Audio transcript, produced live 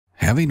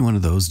Having one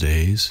of those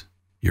days,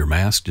 your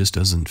mask just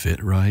doesn't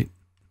fit right,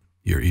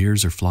 your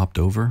ears are flopped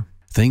over,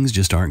 things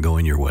just aren't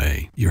going your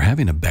way, you're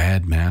having a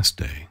bad mask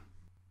day,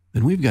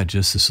 then we've got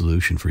just the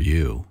solution for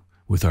you.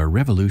 With our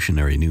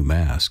revolutionary new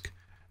mask,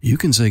 you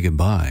can say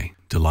goodbye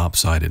to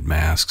lopsided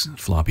masks,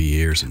 floppy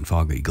ears, and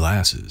foggy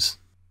glasses.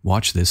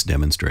 Watch this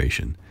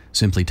demonstration.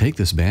 Simply take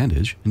this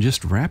bandage and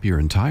just wrap your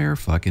entire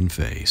fucking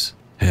face.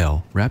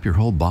 Hell, wrap your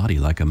whole body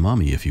like a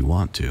mummy if you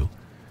want to.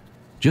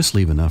 Just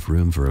leave enough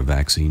room for a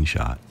vaccine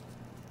shot.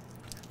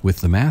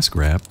 With the mask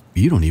wrap,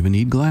 you don't even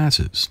need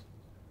glasses.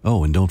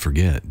 Oh, and don't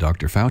forget,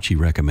 Dr. Fauci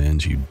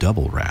recommends you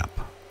double wrap.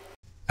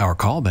 Our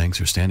call banks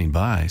are standing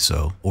by,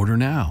 so order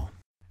now.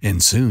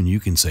 And soon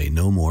you can say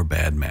no more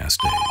bad mask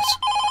days.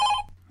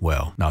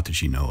 Well, not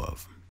that you know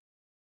of.